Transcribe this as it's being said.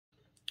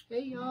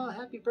Hey y'all,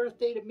 happy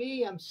birthday to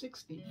me. I'm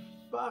 60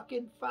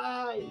 fucking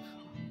 5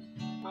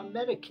 on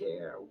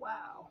Medicare.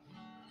 Wow.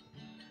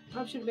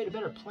 Probably should have made a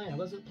better plan. I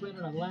wasn't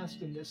planning on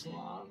lasting this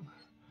long.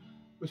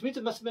 Which means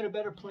it must have been a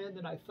better plan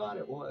than I thought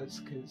it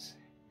was, because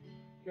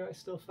here I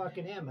still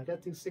fucking am. I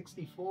got through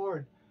 64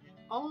 and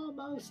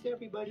almost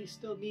everybody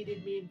still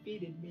needed me and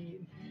feeded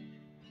me.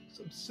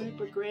 So I'm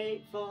super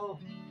grateful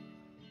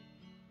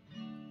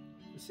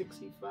for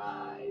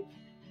 65.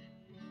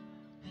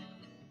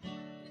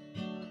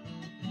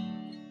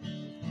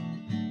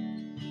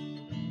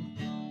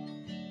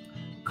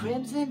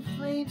 Crimson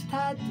flames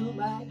tied through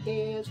my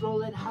ears,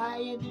 rolling high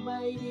in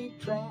mighty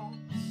tracks.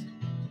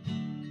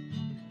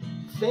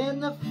 Fan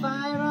the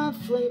fire on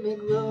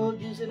flaming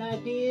road, using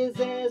ideas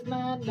as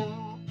my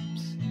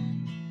maps.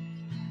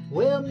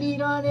 We'll meet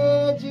on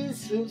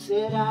edges, soon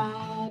said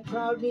I,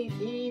 proudly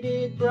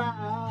heated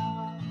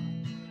brow.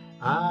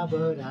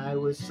 But I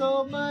was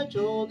so much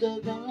older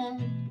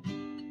then,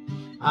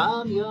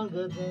 I'm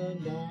younger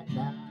than that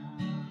now.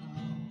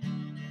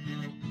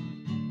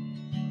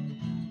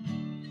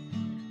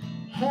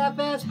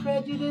 Half-ass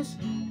prejudice,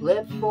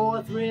 let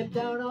forth, rip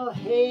down all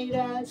hate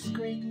I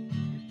scream.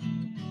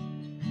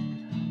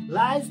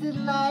 Lies that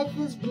life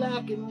is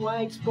black and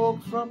white,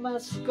 spoke from my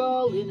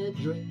skull in a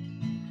dream.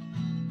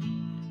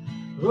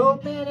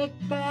 Romantic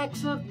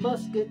backs of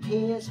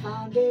musketeers,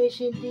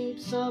 foundation deep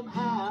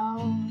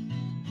somehow.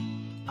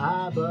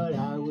 But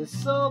I was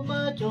so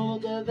much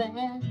older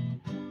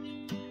then,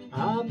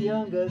 I'm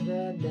younger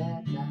than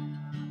that now.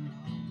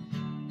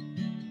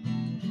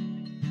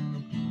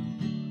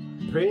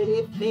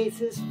 Pretty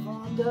faces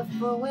formed a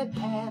forward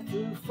path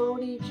through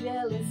phony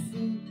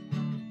jealousy,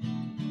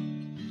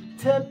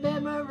 to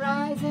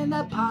memorizing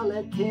the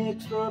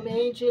politics from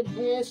ancient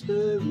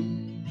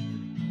history.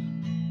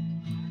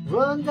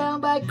 Run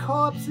down by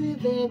corpse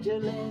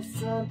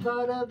evangelists,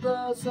 unthought of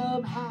though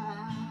somehow.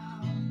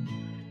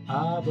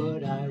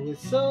 But I was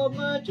so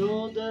much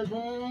older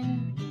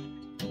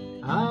then,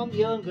 I'm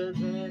younger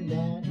than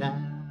that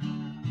now.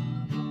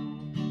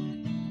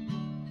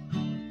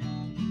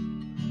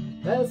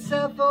 A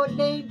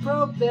self-ordained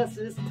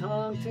professor's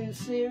tongue, too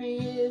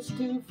serious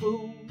to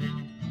fool,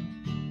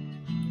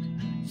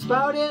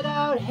 spouted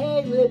out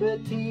hate,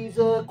 liberties,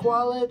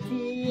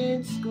 equality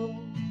in school.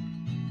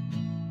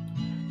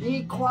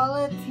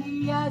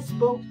 Equality, I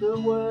spoke the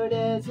word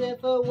as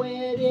if a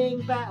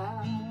wedding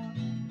vow.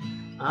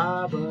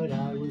 But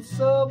I was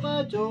so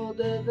much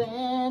older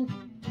then,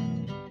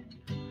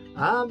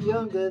 I'm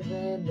younger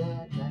than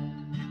that now.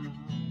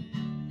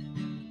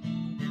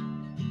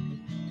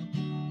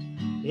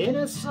 In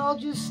a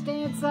soldier's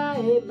stance, I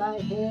aim my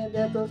hand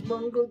at those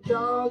mongrel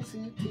dogs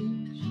who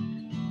teach,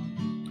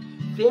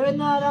 fearing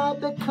that I'd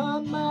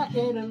become my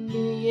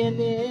enemy in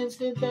the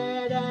instant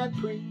that I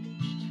preached.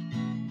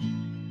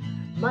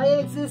 My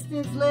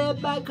existence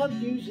led by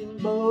confusion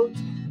boats,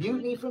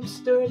 mutiny from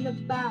stern to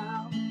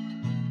bow.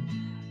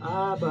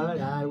 But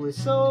I was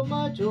so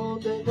much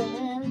older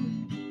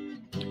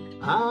then,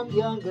 I'm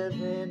younger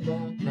than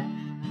that now.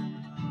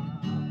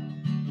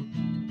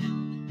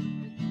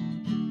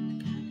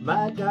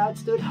 My God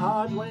stood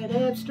hard when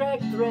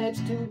abstract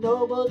threats too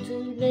noble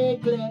to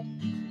neglect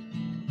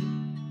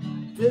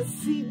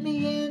deceived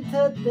me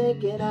into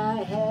thinking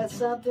I had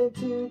something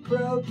to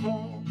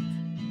protect.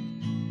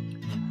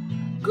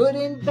 Good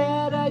and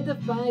bad, I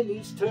define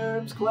these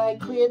terms quite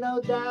clear, no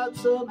doubt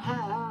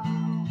somehow.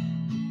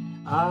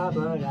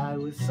 But I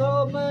was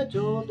so much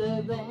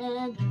older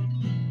then,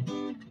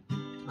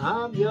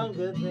 I'm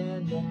younger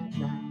than that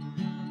now.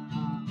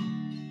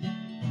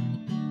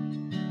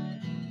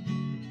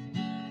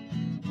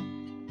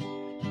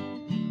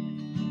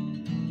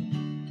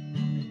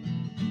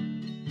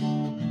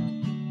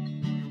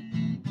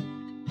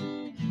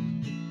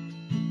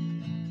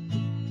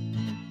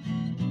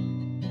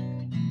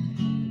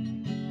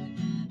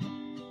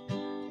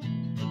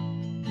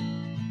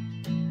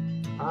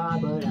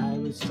 But I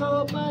was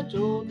so much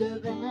older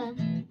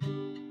then,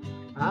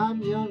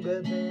 I'm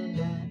younger than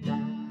that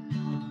now.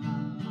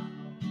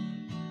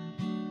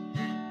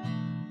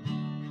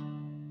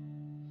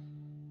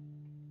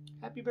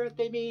 Happy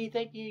birthday, me.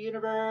 Thank you,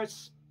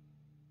 universe.